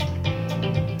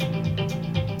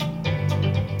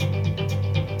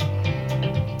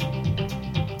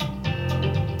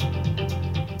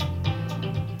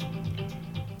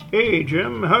Hey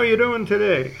Jim, how you doing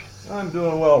today? I'm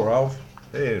doing well, Ralph.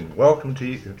 Hey, and welcome to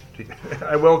you.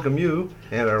 I welcome you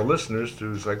and our listeners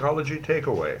to Psychology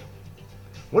Takeaway.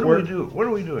 What do we We're, do? What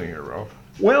are we doing here, Ralph?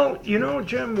 well,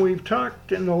 Jim, we've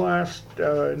talked in the last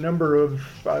number of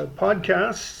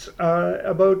podcasts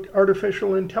about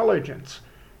artificial intelligence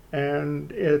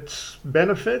and its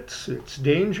benefits, its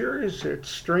dangers, its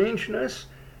strangeness,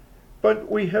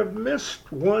 but we have missed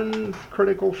one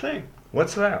critical thing.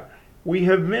 What's that? We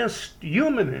have missed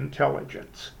human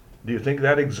intelligence. Do you think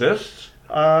that exists?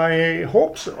 I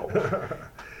hope so.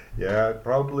 Yeah, it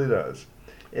probably does.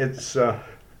 It's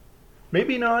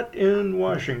Maybe not in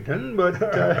Washington, but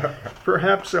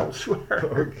perhaps elsewhere.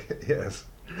 okay. Yes.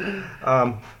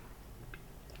 Um,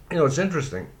 it's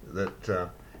interesting that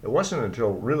it wasn't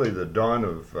until really the dawn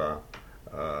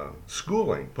of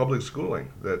schooling, public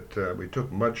schooling, that we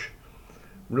took much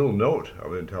real note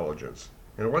of intelligence.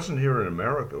 And it wasn't here in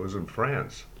America, it was in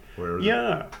France, where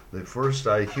Yeah. the first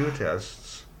IQ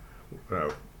tests,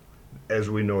 as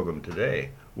we know them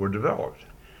today, were developed.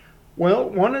 Well,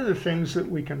 one of the things that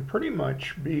we can pretty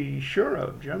much be sure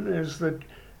of, Jim, is that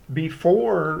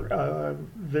before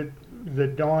the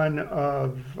dawn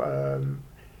of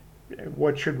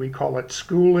what should we call it,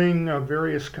 schooling of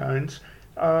various kinds,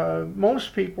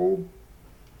 most people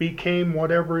became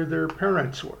whatever their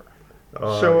parents were.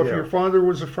 So if Yeah. your father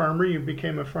was a farmer, you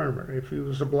became a farmer. If he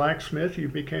was a blacksmith, you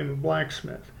became a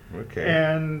blacksmith. Okay.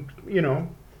 And,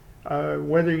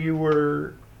 whether you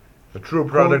were A true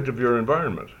product of your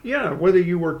environment. Yeah, whether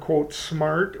you were, quote,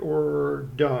 smart or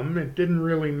dumb, it didn't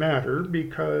really matter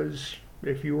because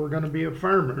if you were going to be a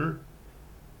farmer,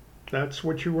 that's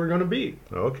what you were going to be.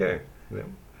 Okay.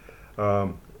 Yeah.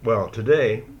 Well,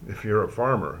 today, if you're a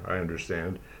farmer, I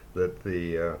understand that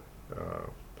the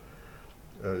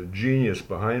genius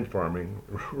behind farming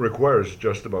requires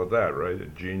just about that, right? A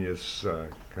genius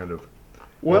kind of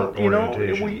Well,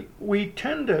 orientation. we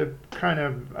tend to kind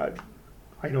of,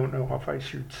 I don't know if I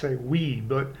should say we,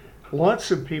 but lots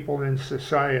of people in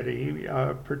society,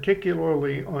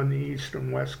 particularly on the east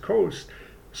and west coast,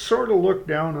 sort of look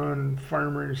down on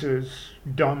farmers as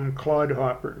dumb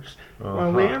clodhoppers.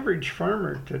 Well, the Uh-huh. average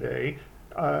farmer today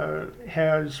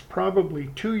has probably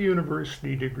 2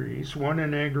 university degrees, one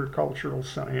in agricultural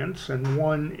science and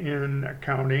one in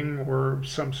accounting or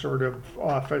some sort of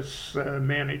office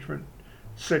management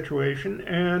situation,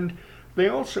 and they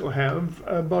also have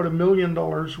about $1 million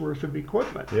worth of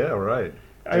equipment. Yeah, right.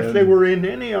 If they were in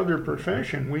any other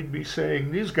profession, we'd be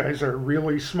saying these guys are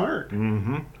really smart.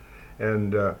 Mm-hmm.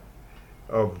 And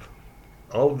of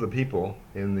all of the people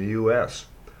in the U.S.,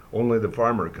 only the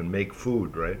farmer can make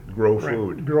food, right? Grow Right.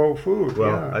 food. Grow food, Well,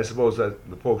 yeah. I suppose that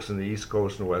the folks in the East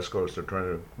Coast and the West Coast are trying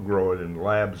to grow it in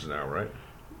labs now, right?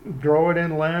 Grow it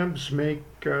in labs, make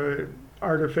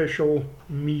artificial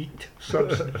meat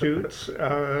substitutes.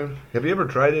 Have you ever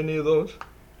tried any of those?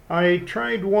 I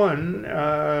tried one.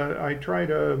 I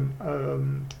tried a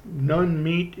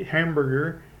non-meat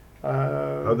hamburger.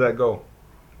 How'd that go?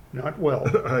 Not well.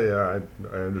 Yeah,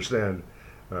 I understand.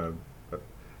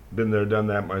 Been there, done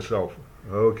that myself.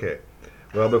 Okay.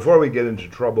 Well, before we get into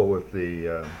trouble with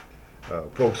the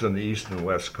folks on the East and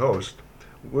West Coast,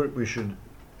 we should,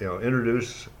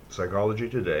 introduce Psychology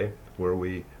Today, where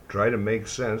we try to make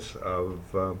sense of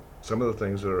some of the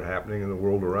things that are happening in the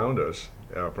world around us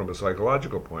from a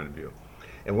psychological point of view.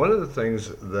 And one of the things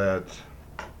that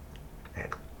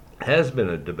has been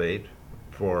a debate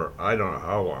for I don't know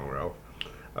how long, Ralph,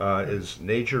 is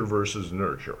nature versus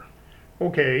nurture.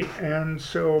 Okay, and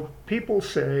so people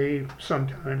say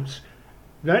sometimes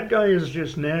that guy is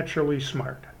just naturally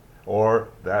smart. Or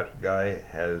that guy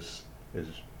is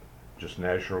just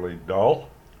naturally dull.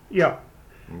 Yeah.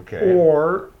 Okay.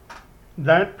 Or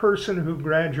that person who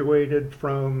graduated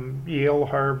from Yale,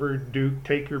 Harvard, Duke,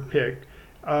 take your pick,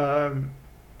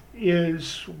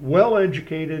 is well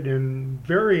educated and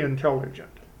very intelligent.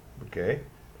 Okay.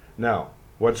 Now,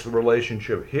 what's the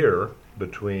relationship here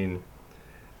between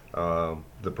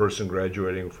the person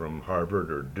graduating from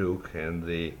Harvard or Duke and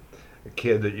the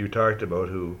kid that you talked about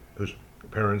whose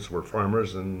parents were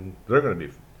farmers and they're going to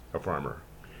be a farmer?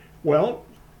 Well,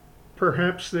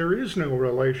 perhaps there is no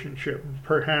relationship.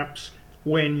 Perhaps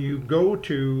when you go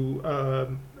to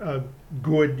a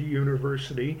good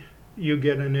university, you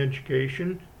get an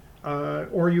education,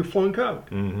 or you flunk out.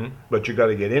 Mm-hmm. But you got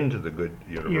to get into the good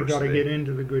university. You got to get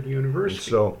into the good And university.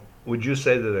 so, would you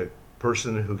say that a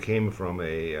person who came from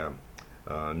an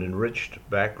enriched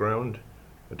background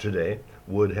today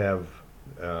would have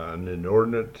an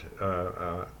inordinate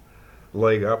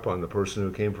leg up on the person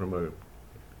who came from a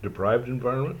deprived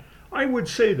environment? I would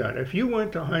say that if you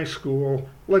went to high school,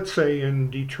 let's say in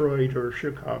Detroit or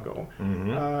Chicago,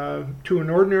 Hmm. to an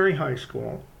ordinary high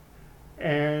school,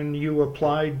 and you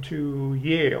applied to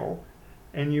Yale,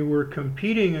 and you were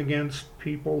competing against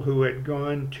people who had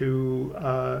gone to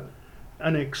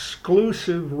an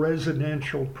exclusive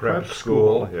residential Prep prep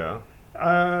school, school, yeah.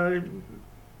 uh,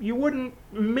 you wouldn't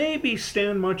maybe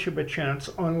stand much of a chance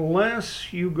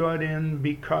unless you got in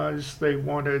because they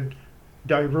wanted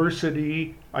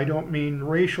diversity. I don't mean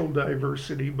racial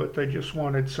diversity, but they just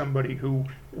wanted somebody who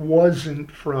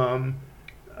wasn't from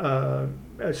a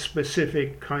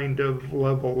specific kind of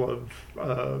level of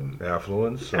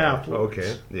Affluence. Okay,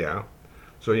 affluence. yeah.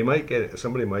 So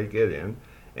somebody might get in,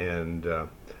 and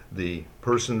the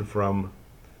person from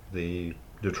the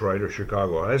Detroit or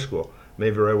Chicago high school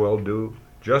may very well do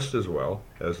just as well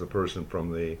as the person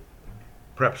from the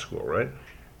prep school, right?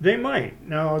 They might.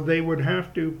 Now, they would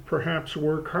have to perhaps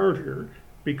work harder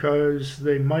because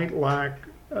they might lack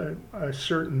a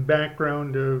certain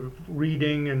background of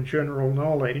reading and general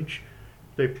knowledge.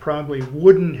 They probably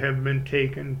wouldn't have been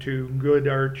taken to good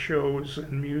art shows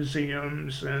and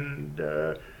museums and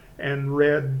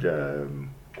read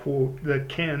quote the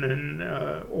canon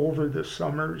over the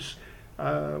summers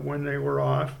when they were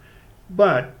off,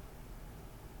 but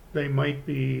they might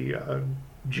be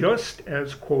just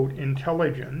as quote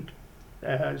intelligent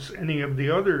as any of the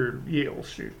other Yale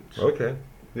students. Okay,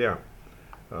 yeah.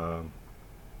 Um,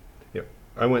 yeah.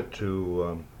 I went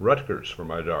to Rutgers for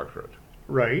my doctorate,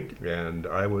 Right? and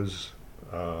I was,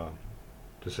 to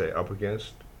say, up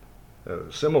against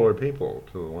similar people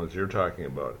to the ones you're talking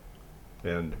about,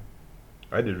 and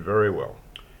I did very well.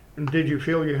 And did you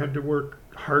feel you had to work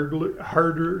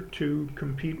harder to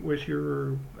compete with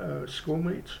your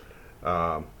schoolmates?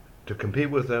 To compete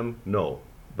with them, no,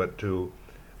 but to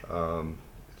um,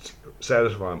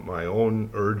 satisfy my own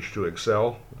urge to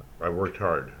excel, I worked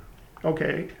hard.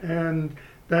 Okay, and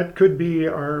that could be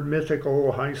our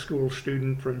mythical high school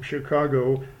student from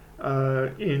Chicago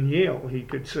in Yale. He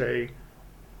could say,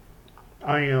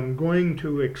 I am going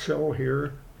to excel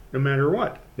here no matter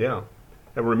what. Yeah.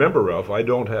 And remember, Ralph, I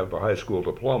don't have a high school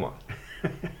diploma.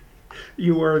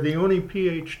 You are the only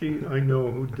PhD I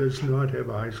know who does not have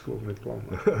a high school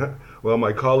diploma. Well,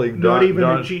 my colleague Not even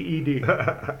Don a GED.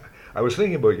 I was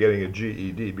thinking about getting a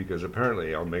GED because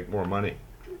apparently I'll make more money.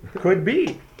 Could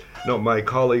be. No, my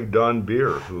colleague Don Beer,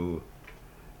 who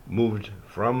moved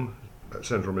from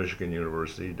Central Michigan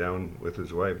University down with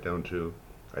his wife down to,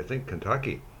 I think,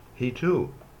 Kentucky, he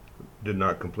too did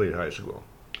not complete high school.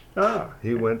 Ah,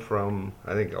 He went from,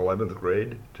 I think, 11th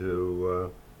grade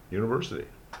to university.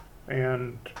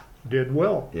 and did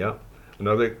well. Yeah.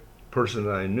 Another person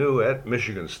that I knew at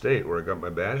Michigan State, where I got my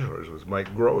bachelor's, was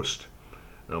Mike Grost.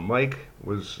 Now, Mike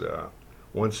was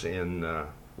once in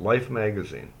Life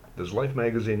magazine. Does Life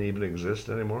magazine even exist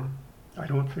anymore? I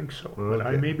don't think so, but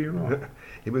I Okay. may be wrong.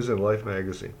 He was in Life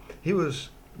magazine. He was,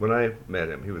 when I met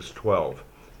him, he was 12.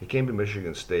 He came to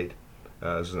Michigan State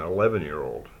as an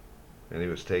 11-year-old, and he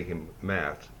was taking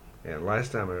math. And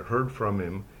last time I heard from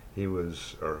him,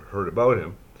 or heard about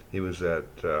him, he was at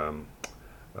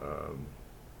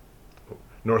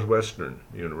Northwestern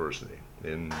University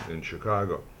in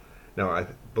Chicago. Now, I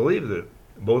believe that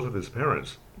both of his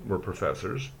parents were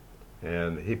professors,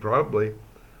 and he probably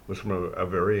was from a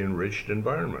very enriched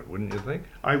environment, wouldn't you think?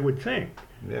 I would think.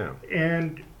 Yeah.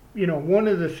 And, you know, one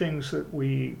of the things that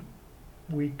we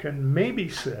can maybe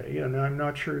say, and I'm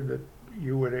not sure that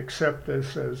you would accept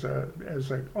this as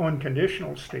an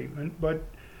unconditional statement, but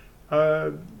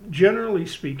generally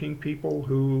speaking, people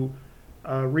who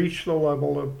reach the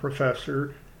level of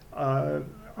professor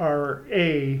are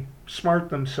A, smart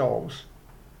themselves,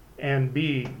 and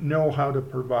B, know how to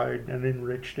provide an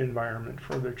enriched environment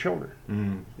for their children.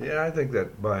 Mm. Yeah, I think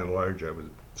that by and large, I would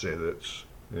say that's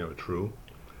true.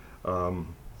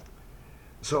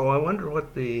 So I wonder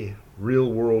what the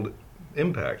real world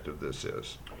impact of this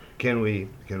is. Can we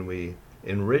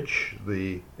enrich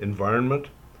the environment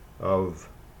of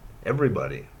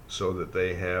everybody so that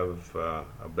they have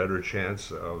a better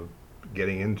chance of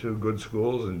getting into good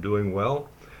schools and doing well?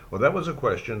 Well, that was a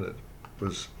question that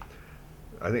was,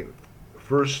 I think,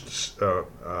 first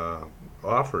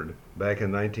offered back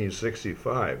in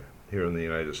 1965 here in the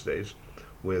United States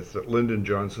with Lyndon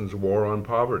Johnson's War on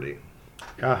Poverty.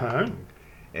 Uh-huh.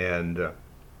 And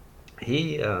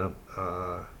he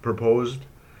proposed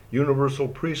universal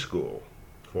preschool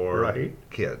for Right.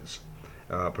 kids,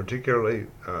 particularly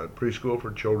preschool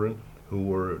for children who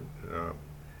were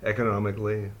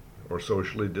economically or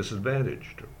socially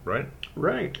disadvantaged, right?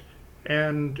 Right.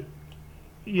 And,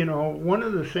 you know, one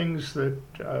of the things that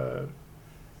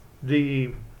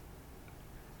the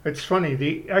It's funny,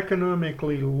 the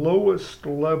economically lowest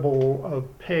level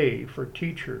of pay for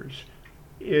teachers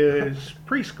is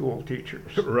preschool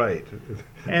teachers. Right.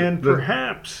 And The-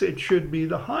 perhaps it should be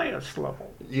the highest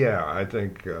level. yeah, I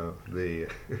think the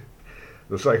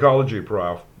psychology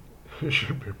prof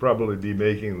should probably be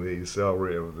making the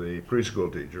salary of the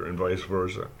preschool teacher and vice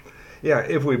versa. Yeah,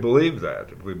 if we believe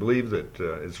that, if we believe that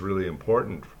it's really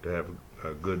important to have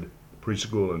a good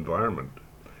preschool environment,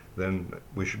 then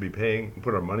we should be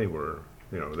put our money where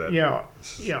that Yeah,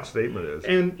 yeah. statement is.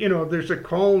 And, there's a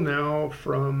call now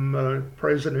from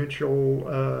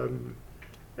presidential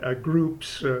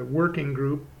groups, working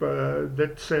group,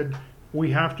 that said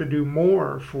we have to do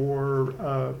more for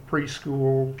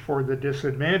preschool for the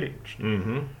disadvantaged.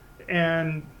 Mm-hmm.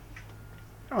 And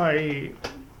I,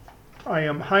 I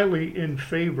am highly in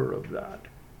favor of that.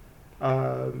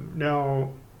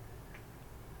 Now,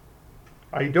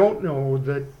 I don't know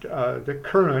that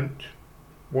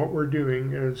what we're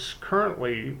doing is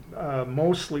currently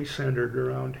mostly centered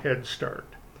around Head Start.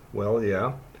 Well,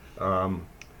 yeah.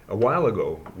 A while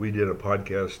ago, we did a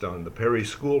podcast on the Perry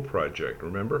School Project,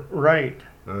 remember? Right.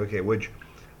 Okay, which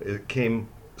it came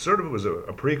sort of was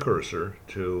a precursor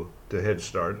to Head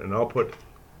Start, and I'll put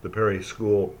the Perry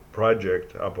School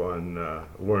Project up on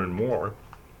Learn More,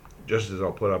 just as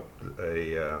I'll put up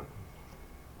a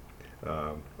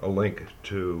link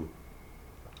to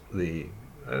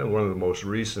one of the most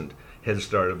recent Head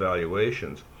Start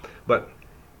evaluations. But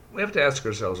we have to ask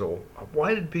ourselves, well,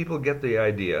 why did people get the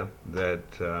idea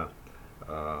that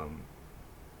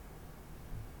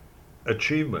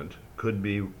achievement could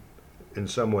be in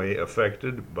some way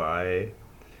affected by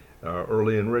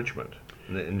early enrichment?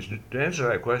 And to answer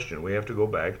that question, we have to go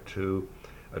back to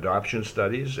adoption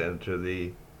studies and to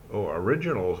the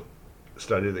original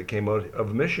study that came out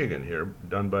of Michigan here,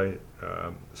 done by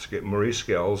Maurice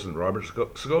Scales and Robert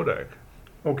Skodak.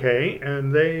 Okay,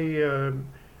 and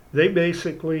they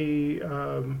basically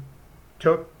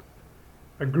took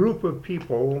a group of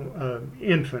people,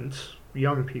 infants,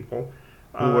 young people,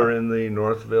 Who were in the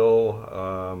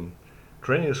Northville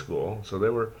training school, so they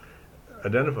were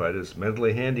identified as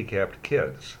mentally handicapped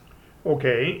kids.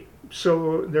 Okay,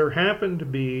 so there happened to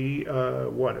be,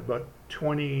 about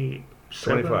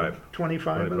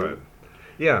 25 of them?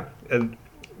 Yeah, and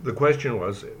the question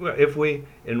was, well, if we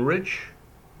enrich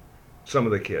some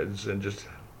of the kids and just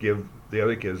give the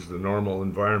other kids the normal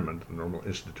environment, the normal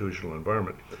institutional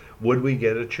environment, would we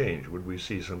get a change? Would we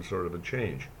see some sort of a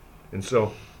change? And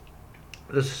so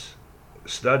this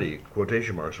study,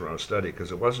 quotation marks around study,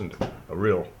 because it wasn't a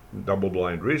real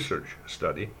double-blind research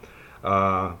study,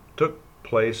 took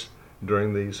place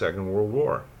during the Second World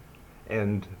War.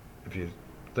 And if you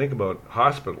think about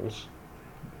hospitals,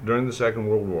 during the Second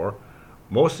World War,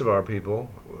 most of our people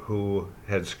who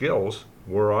had skills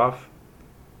were off,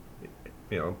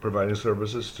 providing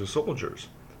services to soldiers.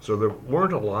 So there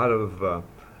weren't a lot of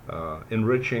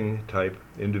enriching type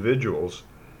individuals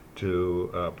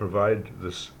to provide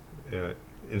this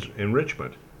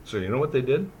enrichment. So you know what they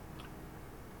did?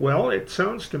 Well, it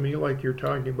sounds to me like you're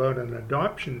talking about an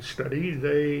adoption study.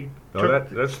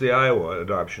 That's the Iowa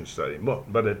adoption study.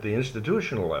 But at the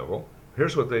institutional level,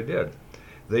 here's what they did.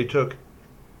 They took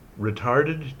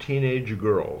retarded teenage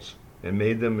girls and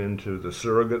made them into the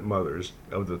surrogate mothers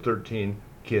of the 13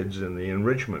 kids in the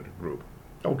enrichment group.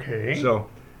 Okay. So,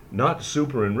 not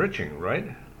super enriching,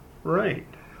 right? Right.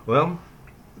 Well,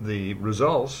 the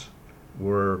results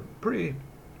were pretty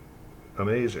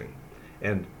amazing.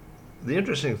 And the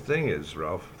interesting thing is,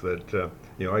 Ralph, that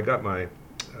I got my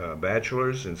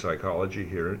bachelor's in psychology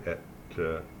here at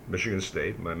Michigan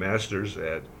State, my master's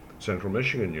at Central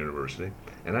Michigan University,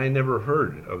 and I never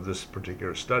heard of this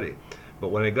particular study. But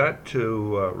when I got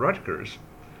to Rutgers,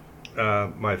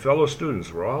 my fellow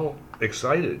students were all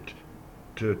excited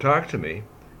to talk to me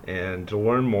and to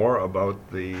learn more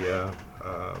about the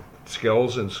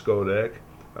Skels and Skodak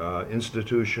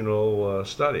institutional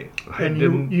study.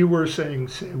 And you were saying,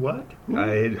 say what?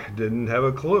 I didn't have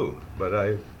a clue, but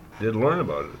I did learn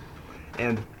about it.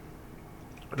 And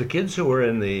the kids who were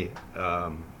in the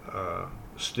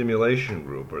stimulation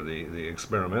group or the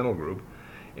experimental group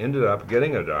ended up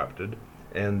getting adopted,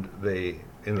 and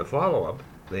in the follow-up,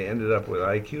 they ended up with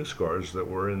IQ scores that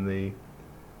were in the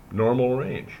normal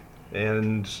range.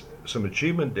 And some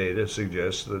achievement data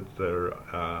suggests that their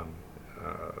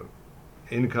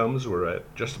incomes were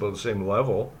at just about the same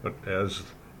level as,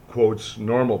 quotes,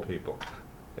 normal people.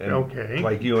 And Okay.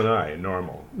 like you and I,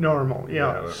 normal. Normal,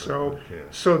 yeah. So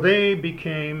they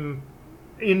became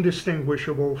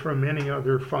indistinguishable from any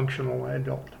other functional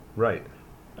adult. Right.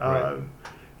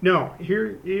 Now,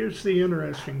 here's the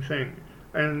interesting thing.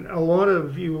 and a lot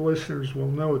of you listeners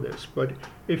will know this, but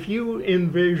if you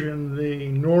envision the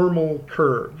normal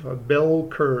curve, a bell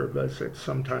curve as it's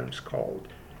sometimes called,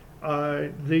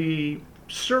 the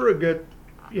surrogate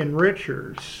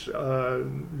enrichers,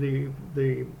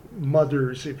 the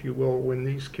mothers, if you will, when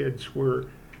these kids were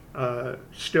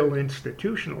still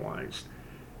institutionalized,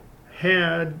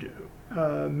 had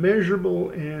measurable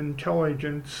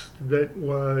intelligence that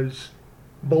was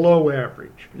below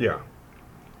average. Yeah.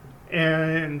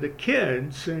 And the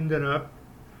kids ended up,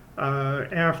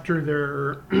 after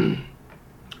their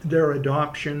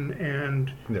adoption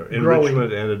and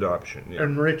enrichment and adoption. Yeah.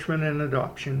 enrichment and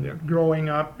adoption, Yeah. growing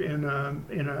up in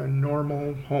a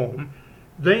normal home,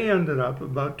 they ended up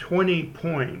about 20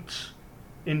 points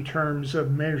in terms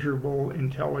of measurable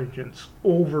intelligence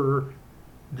over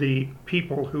the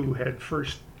people who had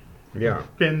first Yeah.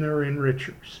 been their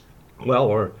enrichers. Well,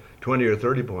 or 20 or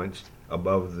 30 points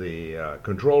above the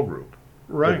control group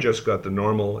Right. that just got the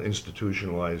normal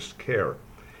institutionalized care.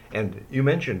 And you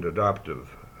mentioned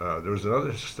adoptive. There was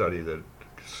another study that,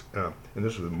 and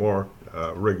this was more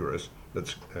rigorous, that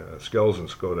Skells and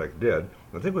Skodak did.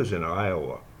 I think it was in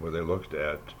Iowa, where they looked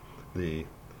at the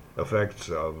effects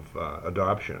of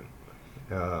adoption.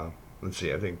 Let's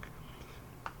see, I believe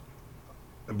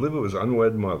it was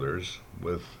unwed mothers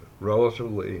with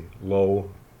relatively low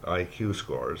IQ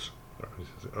scores,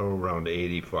 around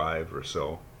 85 or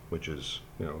so, which is,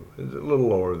 is a little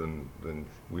lower than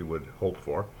we would hope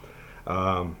for.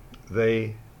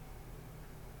 They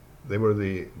were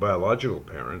the biological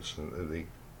parents, and the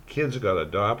kids got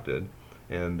adopted,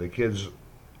 and the kids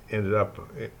ended up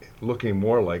looking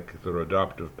more like their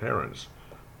adoptive parents.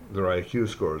 Their IQ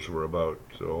scores were about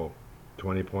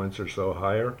 20 points or so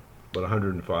higher, about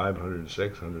 105,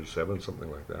 106, 107,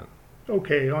 something like that.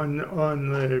 Okay, on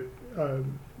the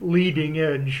leading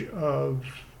edge of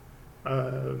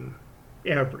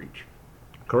average.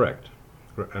 Correct.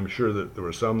 I'm sure that there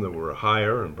were some that were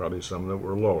higher and probably some that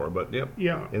were lower, but yep,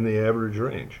 Yeah. in the average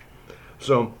range.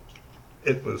 So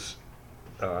it was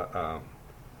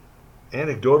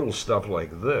anecdotal stuff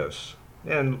like this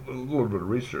and a little bit of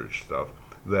research stuff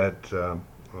that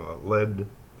led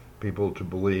people to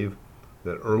believe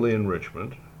that early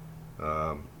enrichment,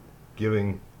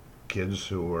 giving kids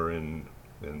who were in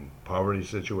poverty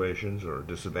situations or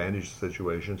disadvantaged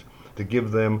situations, to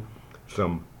give them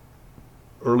some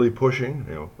early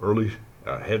pushing, early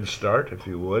head start, if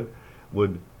you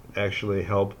would actually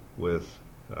help with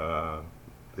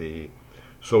the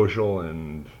social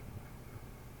and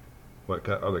what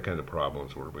other kind of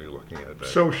problems were we looking at?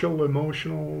 Social,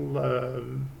 emotional,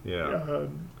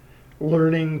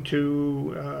 learning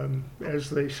to, as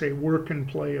they say, work and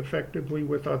play effectively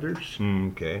with others.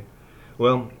 Okay.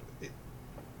 Well,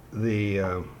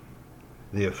 the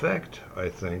effect, I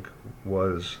think,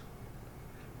 was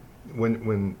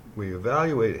when we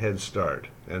evaluate Head Start,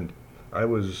 and I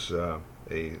was a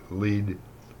lead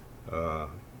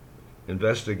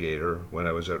investigator when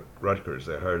I was at Rutgers.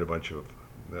 They hired a bunch of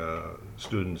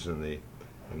students in the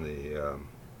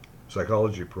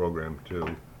psychology program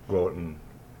to go out and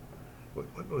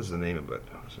what was the name of it?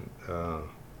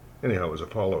 Anyhow, it was a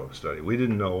follow-up study. We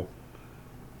didn't know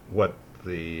what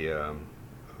the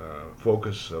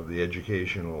focus of the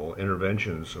educational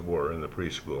interventions were in the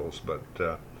preschools, but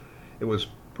it was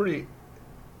pretty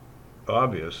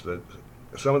obvious that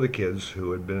some of the kids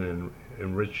who had been in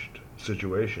enriched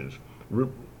situations were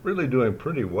really doing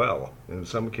pretty well, and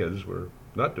some kids were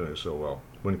not doing so well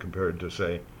when compared to,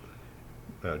 say,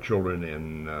 children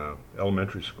in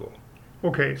elementary school.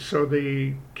 Okay, so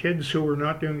the kids who were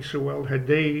not doing so well, had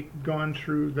they gone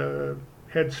through the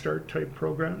Head Start type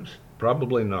programs?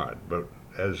 Probably not, but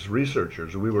as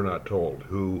researchers, we were not told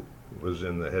who was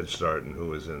in the Head Start and who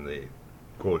was in the,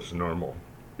 quotes, normal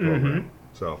program.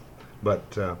 So,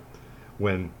 but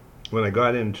when I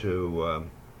got into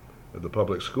the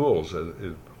public schools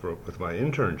with my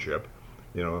internship,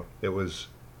 it was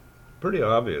pretty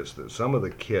obvious that some of the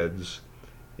kids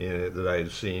that I had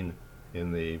seen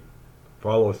in the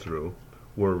follow-through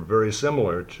were very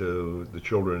similar to the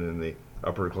children in the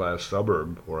upper-class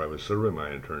suburb where I was serving my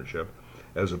internship,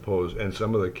 and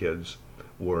some of the kids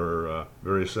were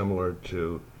very similar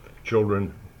to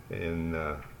children in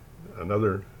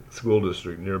another school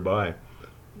district nearby,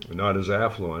 not as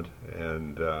affluent,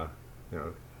 and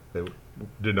they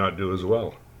did not do as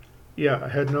well. Yeah,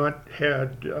 had not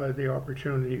had the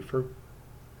opportunity for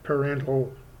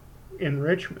parental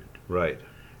enrichment. Right.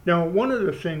 Now, one of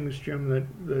the things, Jim,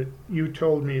 that you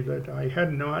told me that I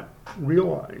had not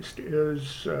realized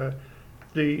is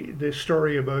the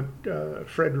story about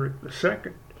Frederick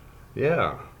II.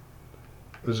 Yeah.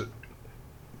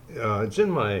 It's in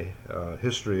my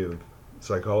history of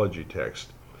psychology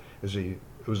text. Was it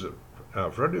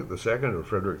Frederick II or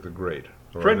Frederick the Great?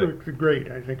 Frederick the Great,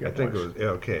 I think it was. I think it was, yeah,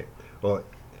 okay. Well,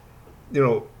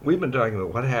 we've been talking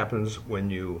about what happens when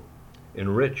you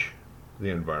enrich the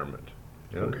environment.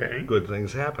 Okay. Good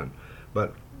things happen.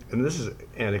 And this is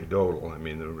anecdotal, I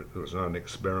mean, there was not an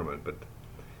experiment, but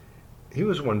he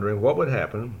was wondering what would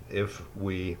happen if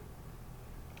we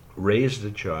raised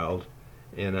a child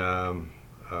in a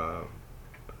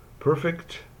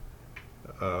perfect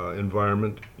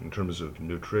environment in terms of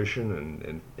nutrition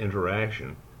and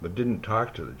interaction, but didn't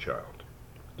talk to the child,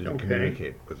 didn't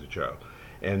communicate with the child.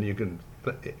 And you can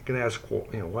ask,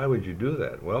 why would you do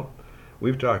that? Well,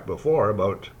 we've talked before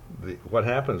about what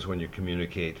happens when you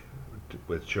communicate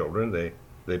with children.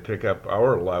 They pick up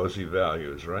our lousy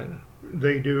values, right?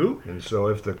 They do. And so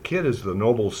if the kid is the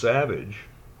noble savage,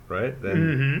 right,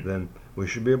 then we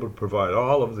should be able to provide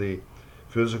all of the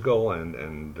physical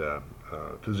and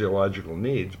physiological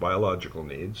needs, biological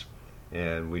needs,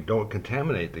 and we don't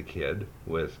contaminate the kid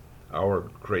with our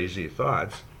crazy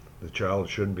thoughts. The child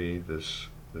should be this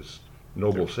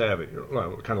noble savage,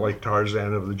 kind of like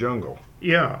Tarzan of the jungle.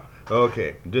 Yeah.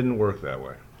 Okay, didn't work that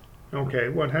way. Okay,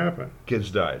 what happened?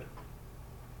 Kids died.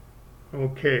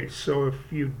 Okay, so if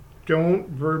you don't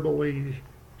verbally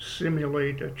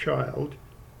simulate a child,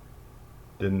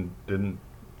 didn't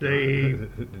they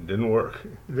it didn't work.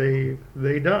 They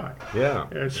die. Yeah.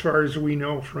 As far as we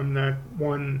know from that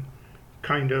one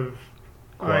kind of,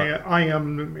 I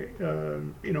am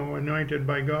anointed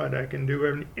by God. I can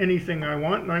do anything I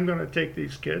want, and I'm going to take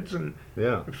these kids and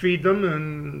feed them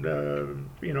and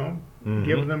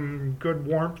give them good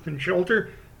warmth and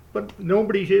shelter, but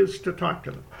nobody is to talk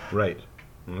to them. Right.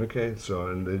 Okay. So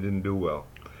and they didn't do well,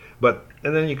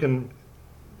 and then you can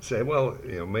say, well,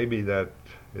 maybe that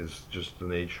is just the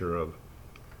nature of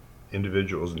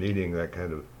individuals needing that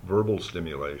kind of verbal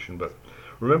stimulation. But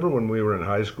remember when we were in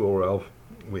high school, Ralph,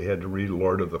 we had to read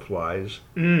Lord of the Flies?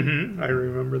 Mm-hmm. I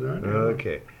remember that.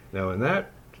 Okay. Now, in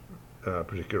that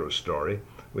particular story,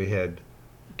 we had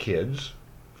kids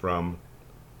from,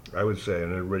 I would say,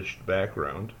 an enriched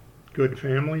background. Good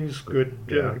families,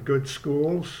 good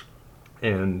schools.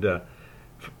 And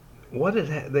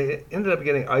they ended up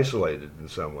getting isolated in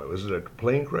some way. Was it a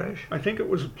plane crash? I think it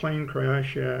was a plane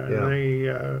crash.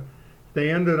 And they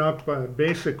ended up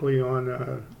basically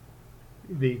on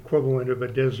the equivalent of a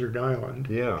desert island.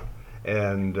 Yeah,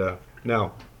 and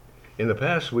now in the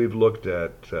past we've looked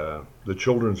at the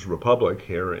Children's Republic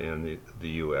here in the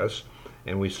U.S.,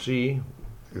 and we see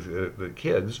the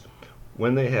kids,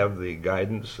 when they have the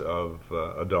guidance of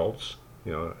adults,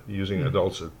 using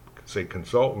adults as, say,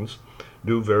 consultants,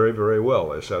 do very, very well.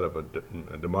 They set up a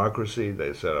democracy.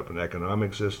 They set up an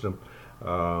economic system.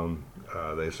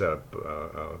 They set up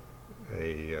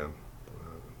an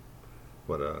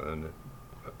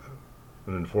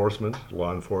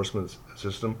law enforcement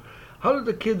system. How did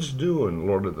the kids do in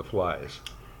Lord of the Flies?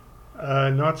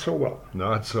 Not so well.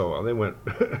 Not so well. They went,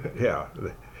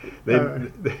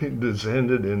 they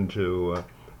descended into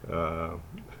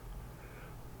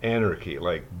anarchy,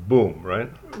 like boom, right?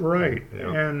 Right.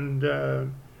 Yeah. And,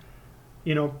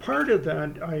 part of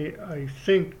that, I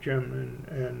think, Jim,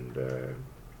 and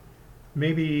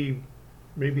maybe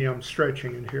I'm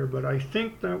stretching it here, but I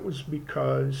think that was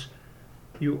because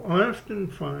you often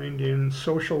find in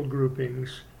social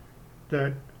groupings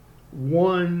that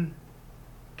one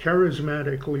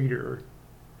charismatic leader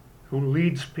who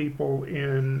leads people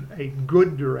in a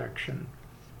good direction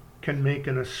can make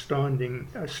an astounding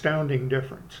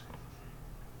difference.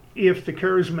 If the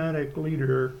charismatic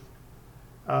leader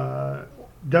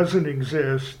doesn't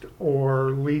exist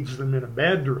or leads them in a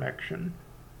bad direction,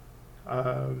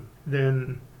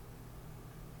 then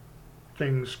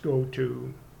things go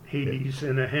to Hades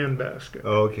in a handbasket.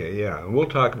 Okay, yeah. And we'll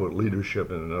talk about leadership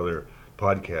in another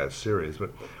podcast series.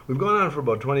 But we've gone on for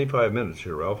about 25 minutes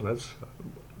here, Ralph, and that's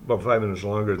about 5 minutes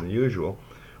longer than usual.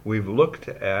 We've looked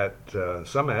at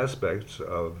some aspects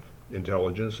of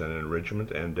intelligence and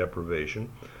enrichment and deprivation.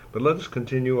 But let's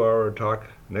continue our talk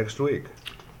next week.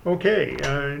 Okay,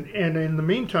 and in the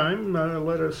meantime,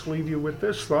 let us leave you with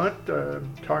this thought.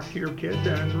 Talk to your kid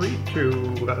and read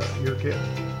to your kid.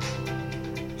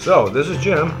 So, this is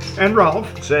Jim. And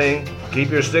Ralph. Saying,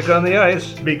 keep your stick on the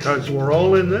ice. Because we're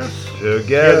all in this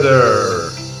together.